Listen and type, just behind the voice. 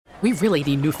We really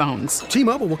need new phones.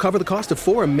 T-Mobile will cover the cost of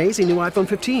 4 amazing new iPhone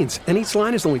 15s, and each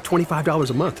line is only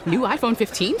 $25 a month. New iPhone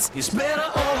 15s? It's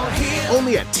better over here.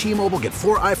 Only at T-Mobile, get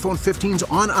 4 iPhone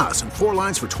 15s on us and 4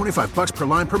 lines for $25 per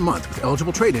line per month with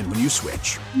eligible trade-in when you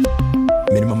switch.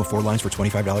 Minimum of 4 lines for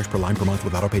 $25 per line per month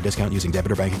with autopay discount using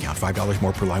debit or bank account. $5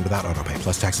 more per line without autopay,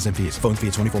 plus taxes and fees. Phone fee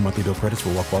at 24 monthly bill credits for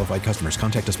well-qualified customers.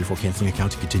 Contact us before canceling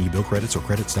account to continue bill credits or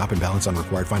credit stop and balance on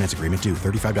required finance agreement due.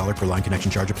 $35 per line connection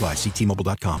charge applies. See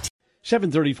T-Mobile.com.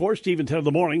 7:34, Steve and Ted of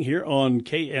the morning here on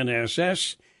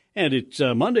KNSS. And it's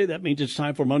Monday. That means it's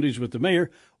time for Mondays with the Mayor.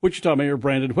 Wichita Mayor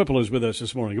Brandon Whipple is with us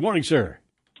this morning. Good morning, sir.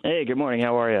 Hey, good morning.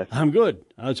 How are you? I'm good.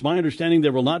 It's my understanding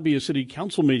there will not be a city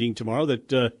council meeting tomorrow.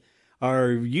 That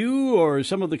are you or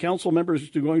some of the council members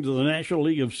going to the National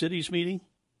League of Cities meeting?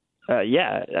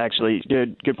 Yeah, actually,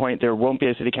 good point. There won't be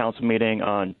a city council meeting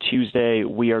on Tuesday.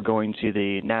 We are going to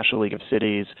the National League of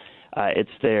Cities.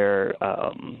 It's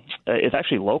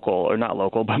actually local, or not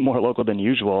local, but more local than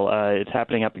usual. It's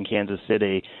happening up in Kansas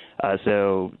City.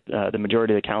 So the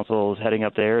majority of the council is heading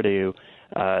up there to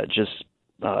just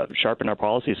sharpen our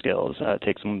policy skills,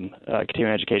 take some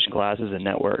continuing education classes and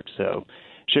network. So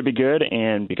should be good.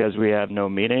 And because we have no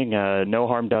meeting, no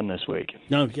harm done this week.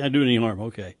 No, can't do any harm.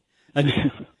 Okay.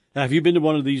 Have you been to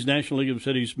one of these National League of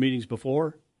Cities meetings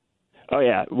before? Oh,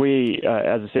 yeah. We,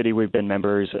 as a city, we've been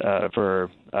members for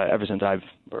ever since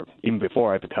or even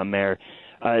before I've become mayor.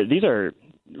 These are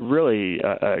really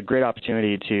a great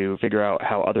opportunity to figure out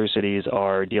how other cities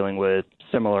are dealing with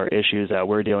similar issues that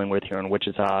we're dealing with here in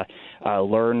Wichita,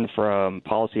 learn from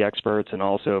policy experts and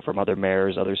also from other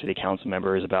mayors, other city council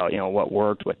members about, what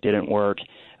worked, what didn't work,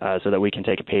 so that we can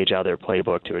take a page out of their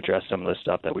playbook to address some of the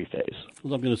stuff that we face.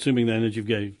 Well, I'm assuming then that you've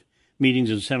got meetings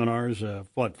and seminars,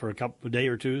 for a day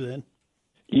or two then?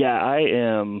 Yeah, I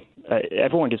am.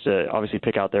 Everyone gets to obviously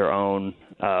pick out their own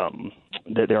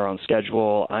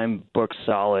schedule. I'm booked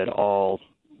solid all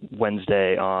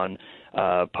Wednesday on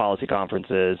policy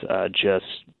conferences, just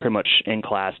pretty much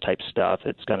in-class type stuff.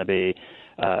 It's going to be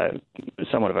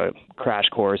somewhat of a crash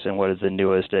course in what is the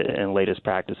newest and latest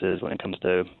practices when it comes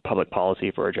to public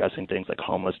policy for addressing things like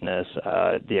homelessness,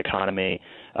 the economy,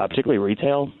 particularly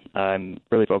retail. I'm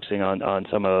really focusing on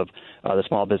some of the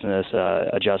small business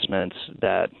adjustments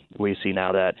that we see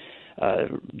now that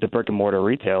the brick-and-mortar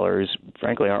retailers,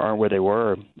 frankly, aren't where they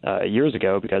were years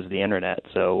ago because of the internet.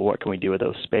 So what can we do with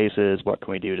those spaces? What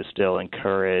can we do to still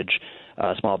encourage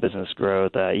small business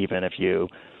growth, even if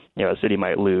a city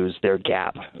might lose their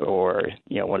Gap or,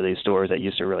 one of these stores that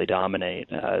used to really dominate.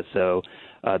 So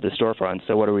the storefronts.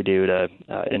 So what do we do to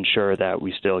ensure that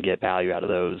we still get value out of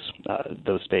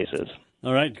those spaces?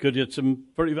 All right. Could get some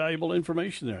pretty valuable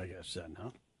information there, I guess, then,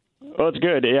 huh? Well, it's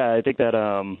good. Yeah, I think that,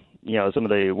 some of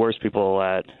the worst people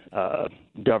at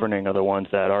governing are the ones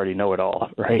that already know it all,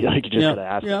 right? Like you just got to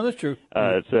ask them. That's true.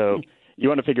 So you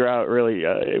want to figure out really,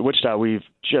 Wichita, we've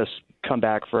just come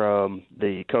back from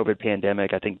the COVID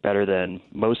pandemic, I think, better than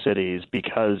most cities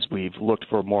because we've looked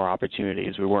for more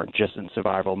opportunities. We weren't just in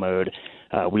survival mode.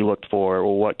 We looked for,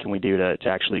 what can we do to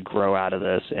actually grow out of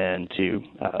this and to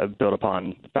build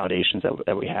upon the foundations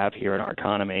that we have here in our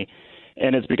economy.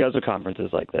 And it's because of conferences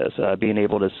like this, being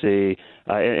able to see,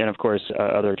 and of course,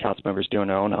 other council members doing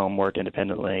their own homework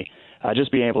independently,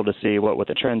 just being able to see what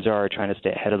the trends are, trying to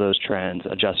stay ahead of those trends,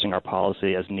 adjusting our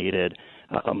policy as needed.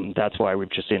 That's why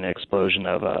we've just seen an explosion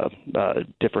of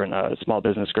different small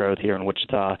business growth here in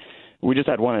Wichita. We just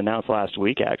had one announced last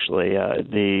week, actually.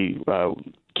 The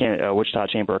Wichita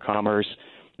Chamber of Commerce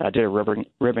did a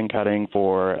ribbon cutting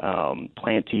for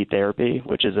Plant Tea Therapy,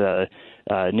 which is a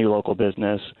new local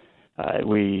business.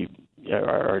 We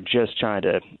are just trying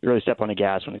to really step on the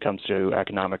gas when it comes to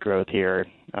economic growth here,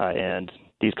 and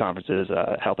these conferences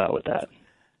help out with that.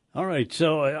 All right,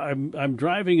 so I'm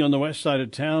driving on the west side of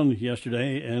town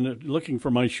yesterday and looking for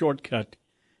my shortcut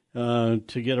to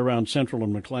get around Central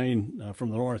and McLean from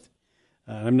the north.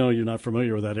 I know you're not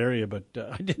familiar with that area, but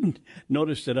I didn't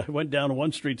notice that I went down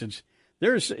one street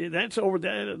that's over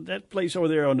that place over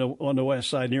there on the west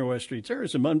side near West Street. There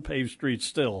is some unpaved streets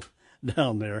still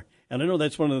down there, and I know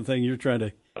that's one of the things you're trying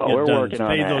to get we're done. Working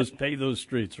on that. Pave those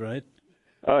streets, right?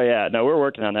 Oh yeah, no, we're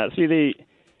working on that. See, the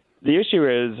issue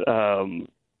is,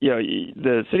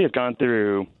 the city has gone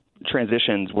through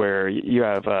transitions where you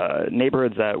have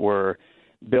neighborhoods that were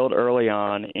built early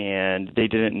on and they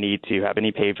didn't need to have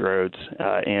any paved roads,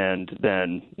 and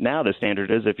then now the standard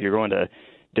is if you're going to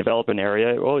develop an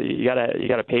area, well, you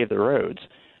gotta pave the roads.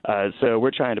 So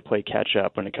we're trying to play catch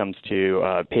up when it comes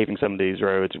to paving some of these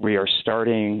roads. We are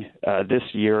starting this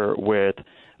year with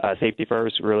safety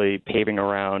first, really paving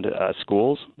around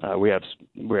schools. We have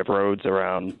roads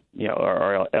around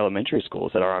our elementary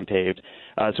schools that are unpaved.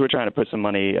 So we're trying to put some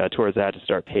money towards that to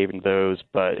start paving those.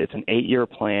 But it's an 8-year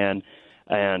plan,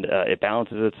 and it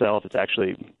balances itself. It's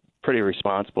actually pretty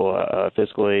responsible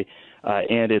fiscally,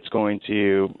 and it's going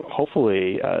to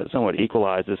hopefully somewhat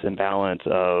equalize this imbalance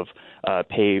of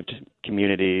paved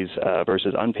communities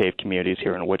versus unpaved communities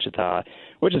here in Wichita,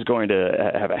 which is going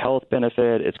to have a health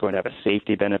benefit. It's going to have a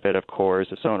safety benefit, of course.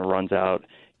 If someone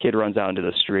kid runs out into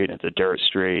the street and it's a dirt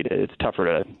street, it's tougher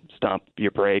to stomp your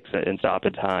brakes and stop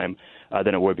in time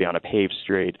than it would be on a paved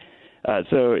street.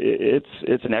 So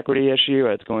it's an equity issue.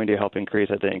 It's going to help increase,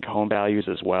 I think, home values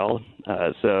as well.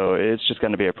 So it's just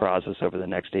going to be a process over the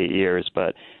next 8 years.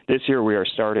 But this year we are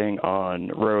starting on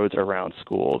roads around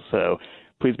schools. So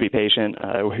please be patient.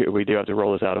 We do have to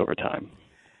roll this out over time.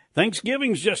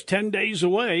 Thanksgiving's just 10 days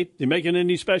away. You making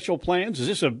any special plans?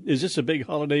 Is this a big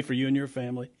holiday for you and your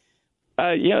family?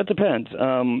 It depends.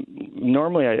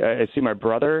 Normally, I see my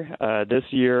brother. This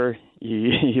year,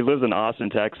 he lives in Austin,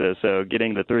 Texas, so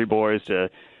getting the 3 boys to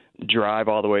drive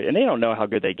all the way, and they don't know how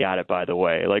good they got it, by the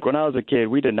way. Like, when I was a kid,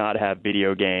 we did not have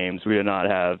video games. We did not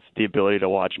have the ability to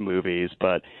watch movies,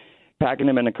 but packing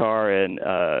them in a car and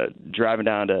driving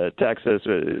down to Texas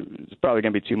is probably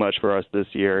going to be too much for us this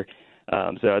year.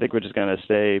 So I think we're just going to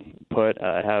stay put,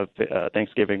 have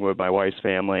Thanksgiving with my wife's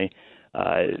family,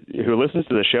 who listens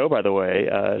to the show, by the way.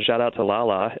 Shout out to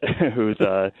Lala, who's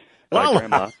my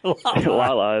grandma.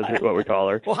 Lala is what we call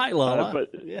her. Well, hi, Lala. But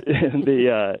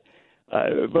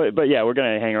yeah, we're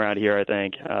going to hang around here, I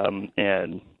think,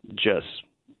 and just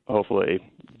hopefully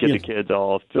get the kids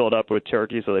all filled up with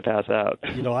turkey so they pass out.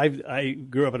 I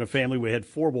grew up in a family. We had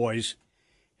 4 boys,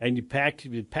 and you packed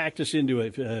us into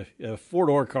a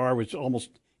 4-door car, which was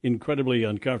almost incredibly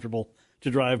uncomfortable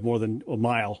to drive more than a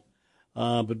mile.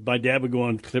 But my dad would go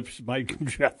on trips,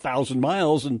 1,000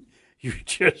 miles, and you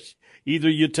just either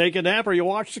you take a nap or you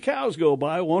watch the cows go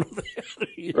by. One or the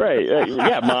other.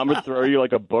 Right. Mom would throw you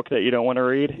like a book that you don't want to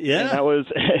read. Yeah.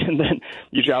 And then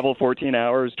you travel 14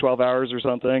 hours, 12 hours or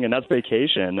something, and that's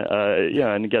vacation.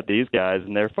 And you get these guys,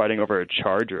 and they're fighting over a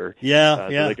charger. So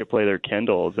they could play their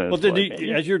Kindles. And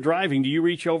as you're driving, do you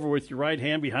reach over with your right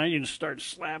hand behind you and start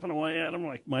slapping away at them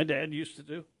like my dad used to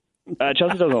do?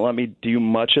 Chelsea doesn't let me do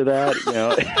much of that.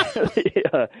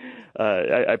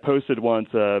 I posted once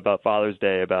about Father's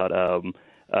Day about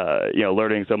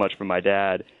learning so much from my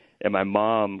dad, and my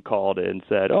mom called and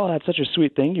said, "Oh, that's such a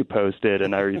sweet thing you posted,"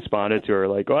 and I responded to her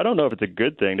like, "Oh, I don't know if it's a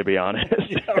good thing, to be honest."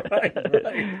 Yeah,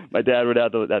 right. My dad would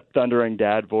have that thundering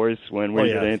dad voice when we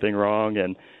did anything wrong,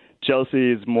 and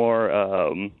Chelsea's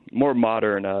more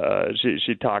modern.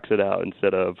 She talks it out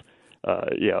instead of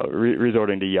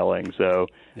resorting to yelling. So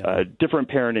different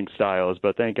parenting styles,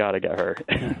 but thank God I got her.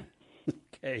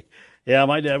 Okay. Yeah,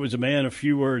 my dad was a man of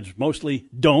few words, mostly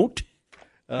don't.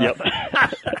 Yep.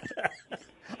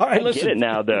 All right, listen. I get it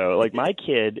now, though. Like, my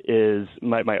kid is,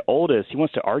 my oldest, he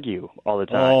wants to argue all the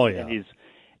time. Oh, yeah. And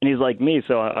he's like me,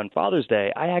 so on Father's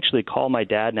Day, I actually call my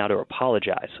dad now to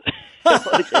apologize.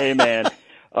 Like, hey, man.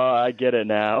 Oh, I get it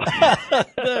now.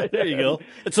 There you go.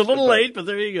 It's a little late, but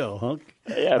there you go. Huh?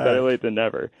 Yeah, better late than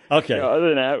never. Okay. Other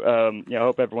than that, I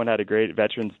hope everyone had a great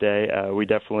Veterans Day. We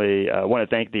definitely want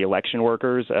to thank the election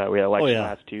workers. We had election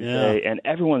last Tuesday, and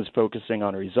everyone's focusing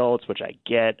on results, which I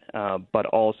get, but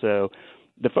also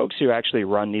the folks who actually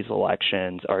run these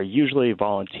elections are usually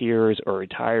volunteers or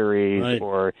retirees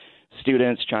or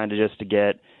students trying to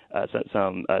get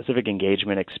some civic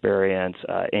engagement experience.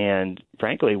 And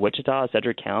frankly, Wichita,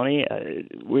 Sedgwick County,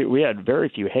 we had very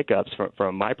few hiccups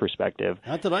from my perspective.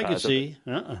 Not that I could see.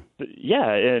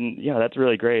 Yeah, and that's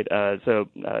really great. So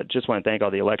just want to thank all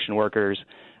the election workers,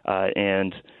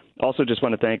 and also just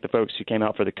want to thank the folks who came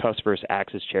out for the Cuffs vs.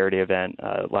 Axis charity event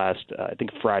last, I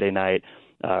think, Friday night.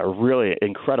 Really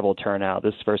incredible turnout.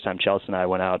 This is the first time Chelsea and I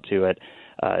went out to it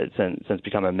since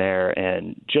becoming mayor,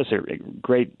 and just a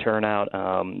great turnout.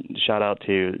 Shout out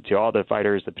to all the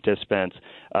fighters, the participants,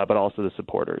 but also the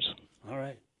supporters. All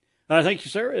right. Thank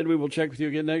you, sir, and we will check with you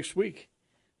again next week.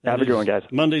 Have a good one, guys.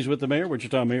 Mondays with the mayor,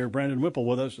 Wichita Mayor Brandon Whipple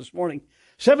with us this morning.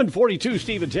 7:42,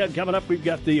 Steve and Ted coming up. We've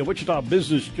got the Wichita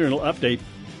Business Journal update.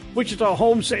 Wichita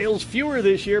home sales fewer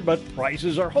this year, but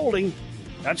prices are holding.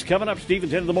 That's coming up, Steve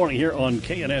and Ted in the morning here on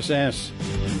KNSS.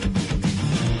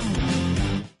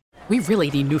 We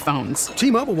really need new phones.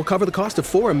 T-Mobile will cover the cost of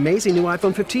 4 amazing new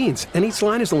iPhone 15s, and each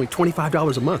line is only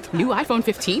 $25 a month. New iPhone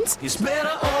 15s? It's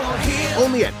better over here.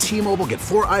 Only at T-Mobile, get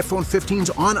 4 iPhone 15s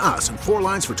on us and 4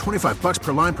 lines for $25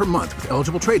 per line per month with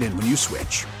eligible trade-in when you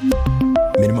switch.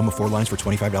 Minimum of 4 lines for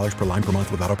 $25 per line per month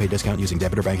with auto-pay discount using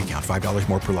debit or bank account. $5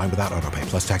 more per line without auto-pay,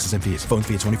 plus taxes and fees. Phone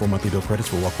fee at 24 monthly bill credits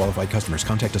for well-qualified customers.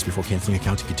 Contact us before canceling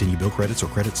account to continue bill credits or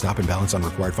credit stop and balance on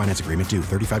required finance agreement due.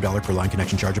 $35 per line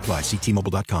connection charge applies. See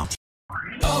T-Mobile.com.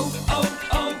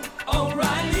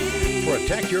 O'Reilly.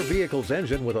 Protect your vehicle's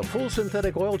engine with a full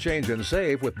synthetic oil change and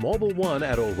save with Mobil 1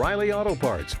 at O'Reilly Auto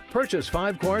Parts. Purchase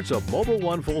 5 quarts of Mobil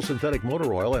 1 full synthetic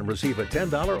motor oil and receive a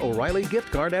 $10 O'Reilly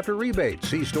gift card after rebate.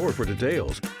 See store for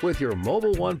details. With your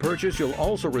Mobil 1 purchase, you'll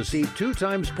also receive 2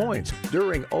 times points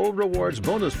during O Rewards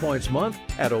Bonus Points Month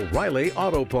at O'Reilly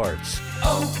Auto Parts.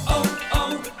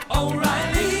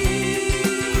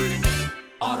 O'Reilly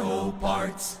Auto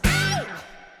Parts.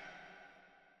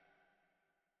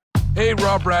 Hey,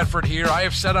 Rob Bradford here. I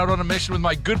have set out on a mission with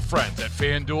my good friends at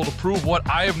FanDuel to prove what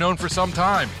I have known for some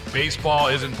time. Baseball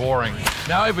isn't boring.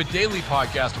 Now I have a daily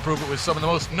podcast to prove it with some of the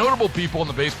most notable people in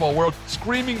the baseball world,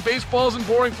 screaming baseball isn't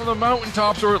boring from the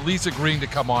mountaintops, or at least agreeing to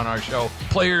come on our show.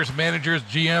 Players, managers,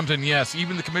 GMs, and yes,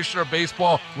 even the commissioner of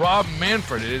baseball, Rob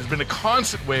Manfred. It has been a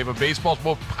constant wave of baseball's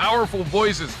most powerful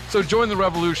voices. So join the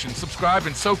revolution. Subscribe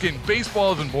and soak in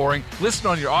Baseball Isn't Boring. Listen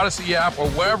on your Odyssey app or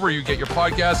wherever you get your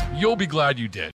podcasts. You'll be glad you did.